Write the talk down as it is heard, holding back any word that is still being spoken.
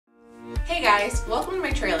Hey guys, welcome to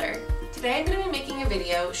my trailer. Today I'm going to be making a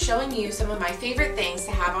video showing you some of my favorite things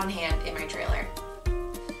to have on hand in my trailer.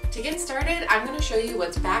 To get started, I'm going to show you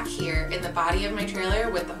what's back here in the body of my trailer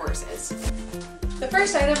with the horses. The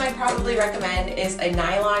first item I'd probably recommend is a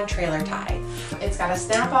nylon trailer tie. It's got a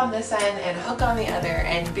snap on this end and a hook on the other,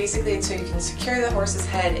 and basically it's so you can secure the horse's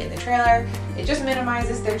head in the trailer. It just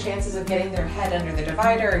minimizes their chances of getting their head under the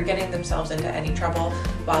divider or getting themselves into any trouble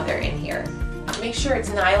while they're in here. Make sure it's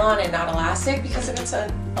nylon and not elastic, because if it's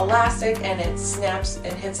an elastic and it snaps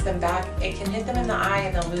and hits them back, it can hit them in the eye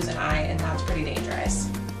and they'll lose an eye, and that's pretty dangerous.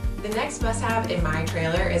 The next must-have in my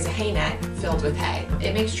trailer is a hay net filled with hay.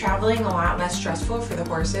 It makes traveling a lot less stressful for the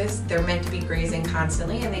horses. They're meant to be grazing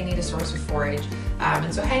constantly and they need a source of forage.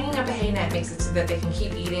 And so hanging up a hay net makes it so that they can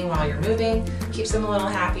keep eating while you're moving, keeps them a little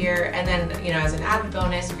happier, and then, as an added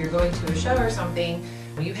bonus, if you're going to a show or something,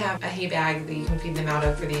 you have a hay bag that you can feed them out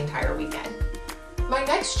of for the entire weekend. My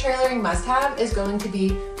next trailering must-have is going to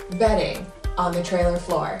be bedding on the trailer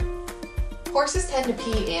floor. Horses tend to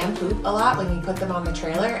pee and poop a lot when you put them on the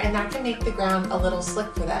trailer, and that can make the ground a little slick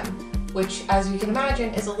for them, which, as you can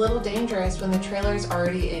imagine, is a little dangerous when the trailer is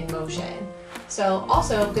already in motion. So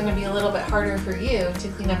also going to be a little bit harder for you to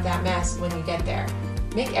clean up that mess when you get there.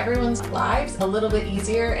 Make everyone's lives a little bit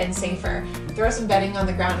easier and safer. Throw some bedding on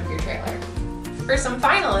the ground of your trailer. For some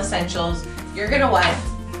final essentials, you're going to want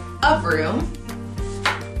a broom,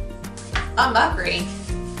 a muck rake,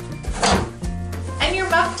 and your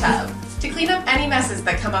muck tub to clean up any messes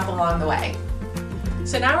that come up along the way.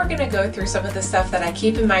 So now we're going to go through some of the stuff that I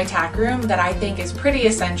keep in my tack room that I think is pretty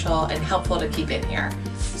essential and helpful to keep in here.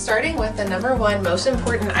 Starting with the number one most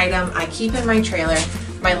important item I keep in my trailer,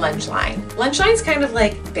 my lunch line. Lunch line's kind of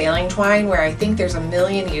like baling twine, where I think there's a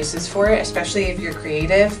million uses for it, especially if you're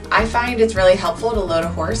creative. I find it's really helpful to load a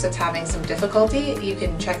horse that's having some difficulty. You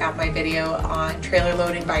can check out my video on trailer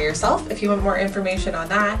loading by yourself if you want more information on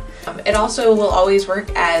that. It also will always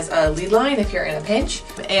work as a lead line if you're in a pinch.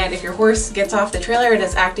 And if your horse gets off the trailer and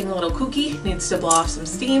is acting a little kooky, needs to blow off some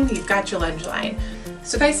steam, you've got your lunch line.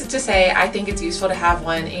 Suffice it to say, I think it's useful to have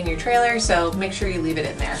one in your trailer, so make sure you leave it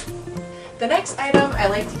in there. The next item I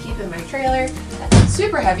like to keep in my trailer, that's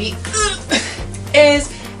super heavy,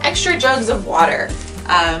 is extra jugs of water.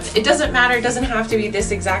 It doesn't matter, it doesn't have to be this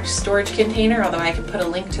exact storage container, although I can put a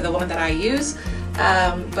link to the one that I use.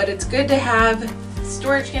 But it's good to have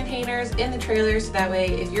storage containers in the trailer, so that way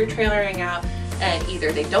if you're trailering out and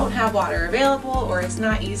either they don't have water available or it's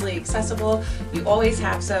not easily accessible, you always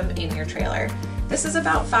have some in your trailer. This is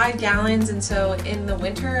about 5 gallons, and so in the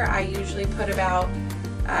winter I usually put about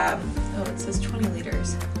oh, it says 20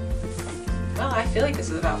 liters. Well, I feel like this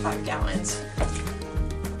is about 5 gallons.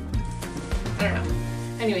 I don't know.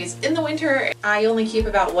 Anyways, in the winter, I only keep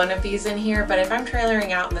about 1 of these in here, but if I'm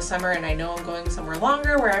trailering out in the summer and I know I'm going somewhere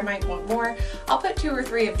longer where I might want more, I'll put 2 or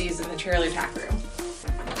 3 of these in the trailer tack room.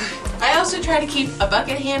 I also try to keep a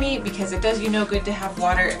bucket handy, because it does you no good to have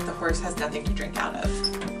water if the horse has nothing to drink out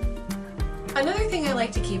of. Another thing I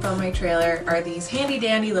like to keep on my trailer are these handy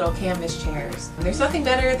dandy little canvas chairs. There's nothing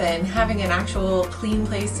better than having an actual clean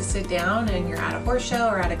place to sit down and you're at a horse show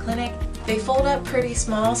or at a clinic. They fold up pretty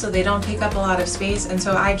small, so they don't take up a lot of space, and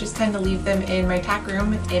so I just tend to leave them in my tack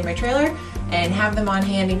room in my trailer and have them on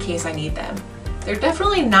hand in case I need them. They're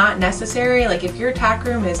definitely not necessary. Like, if your tack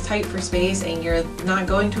room is tight for space and you're not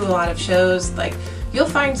going to a lot of shows, like, you'll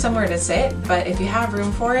find somewhere to sit, but if you have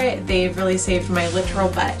room for it, they've really saved my literal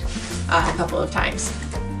butt a couple of times.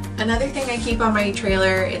 Another thing I keep on my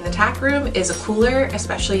trailer in the tack room is a cooler,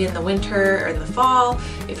 especially in the winter or in the fall.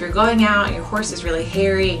 If you're going out and your horse is really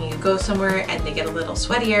hairy and you go somewhere and they get a little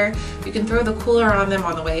sweatier, you can throw the cooler on them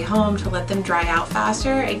on the way home to let them dry out faster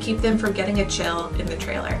and keep them from getting a chill in the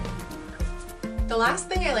trailer. The last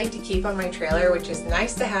thing I like to keep on my trailer, which is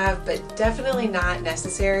nice to have but definitely not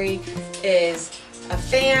necessary, is a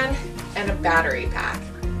fan and a battery pack.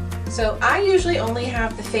 So I usually only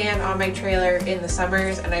have the fan on my trailer in the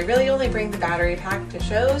summers, and I really only bring the battery pack to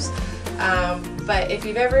shows. But if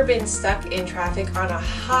you've ever been stuck in traffic on a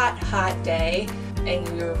hot day and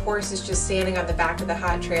your horse is just standing on the back of the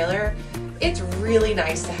hot trailer, it's really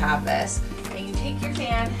nice to have this. And you take your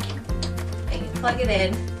fan and you plug it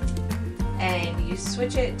in and you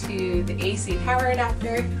switch it to the AC power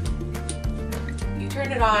adapter. You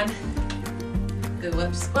turn it on.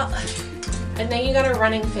 Whoops. Well, and then you got a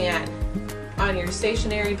running fan on your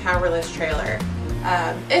stationary powerless trailer.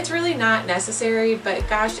 It's really not necessary, but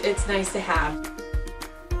gosh, it's nice to have.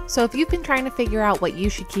 So if you've been trying to figure out what you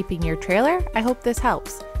should keep in your trailer, I hope this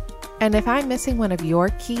helps. And if I'm missing one of your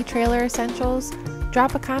key trailer essentials,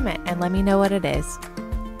 drop a comment and let me know what it is.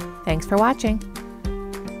 Thanks for watching.